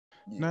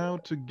Now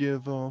Yeah. to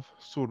give off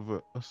sort of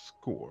a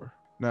score.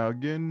 Now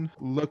again,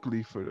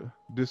 luckily for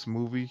this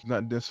movie,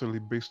 not necessarily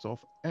based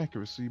off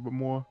accuracy, but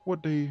more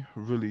what they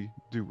really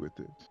do with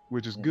it.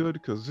 Which is Mhm. good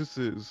because this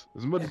is,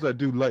 as much as I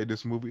do like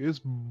this movie, it's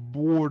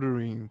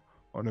bordering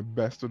on a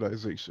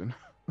bastardization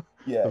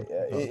Yeah, of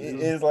yeah. technology. It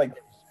It's, is like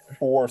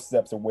 4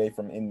 steps away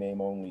from in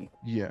name only.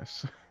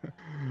 yes.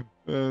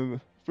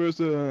 First,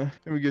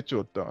 let me get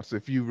your thoughts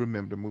if you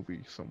remember the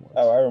movie Oh, somewhat.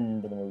 I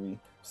remember the movie.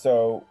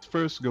 So,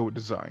 First, go with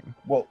design.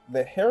 well,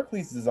 the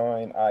Hercules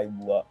design I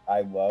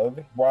love.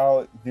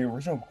 While the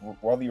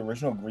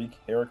original Greek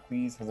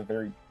Hercules has a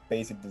very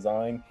basic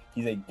design,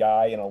 he's a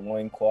guy in a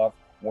loincloth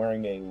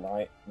wearing a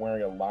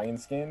lion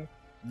skin.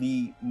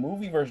 The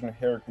movie version of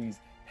Hercules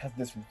has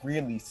this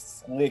really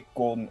slick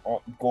golden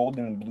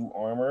and blue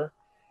armor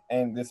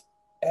and this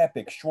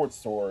epic short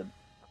sword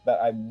that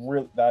I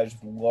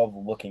just love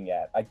looking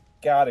at. I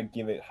gotta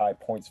give it high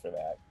points for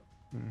that.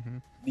 Hmm.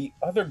 The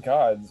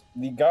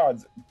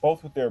gods,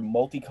 both with their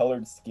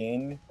multicolored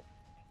skin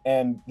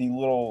and the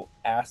little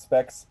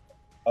aspects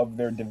of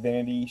their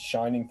divinity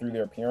shining through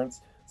their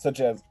appearance, such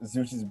as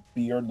Zeus's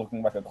beard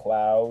looking like a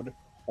cloud,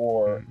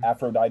 or Hmm.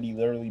 Aphrodite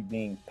literally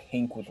being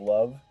pink with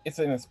love. It's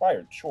an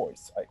inspired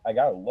choice. I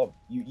gotta love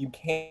it. You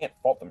can't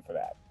fault them for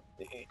that.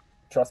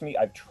 Trust me,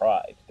 I've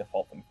tried to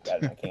fault them for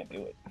that, and I can't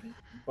do it. I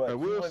But he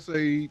will was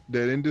say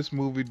that in this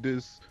movie,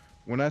 this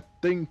when I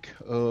think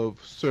of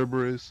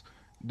Cerberus,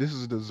 this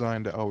is a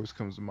design that always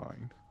comes to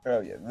mind. oh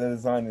yeah, the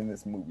design in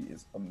this movie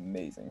is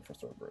amazing for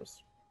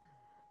Cerberus.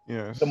 The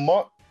Yes,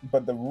 mon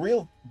but the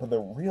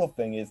real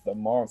thing is the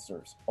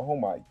monsters. Oh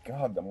my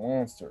god, the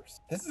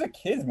monsters. This is a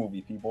kids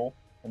movie, people.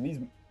 And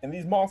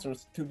these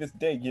monsters to this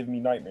day give me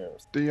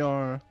nightmares. they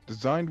are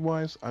designed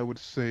wise. I would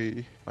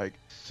say like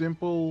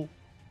simple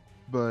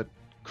but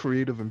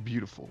creative and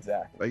beautiful.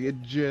 Exactly. Like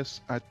it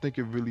just, I think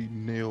it really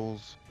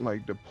nails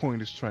like the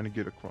point it's trying to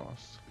get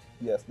across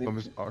Yes, from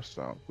its art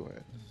style. Go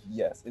ahead.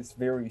 yes, it's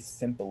very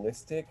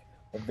simplistic,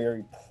 but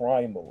very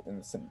primal in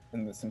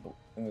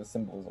the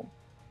symbolism.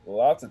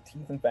 Lots of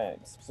teeth and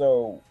fangs.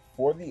 So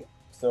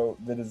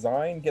the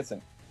design gets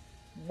an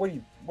what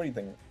do you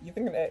think? You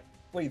think an A?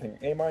 What do you think?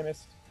 A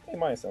minus? A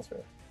minus sounds fair.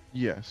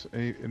 Yes,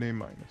 an A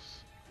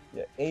minus.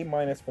 Yeah, A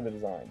minus for the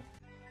design.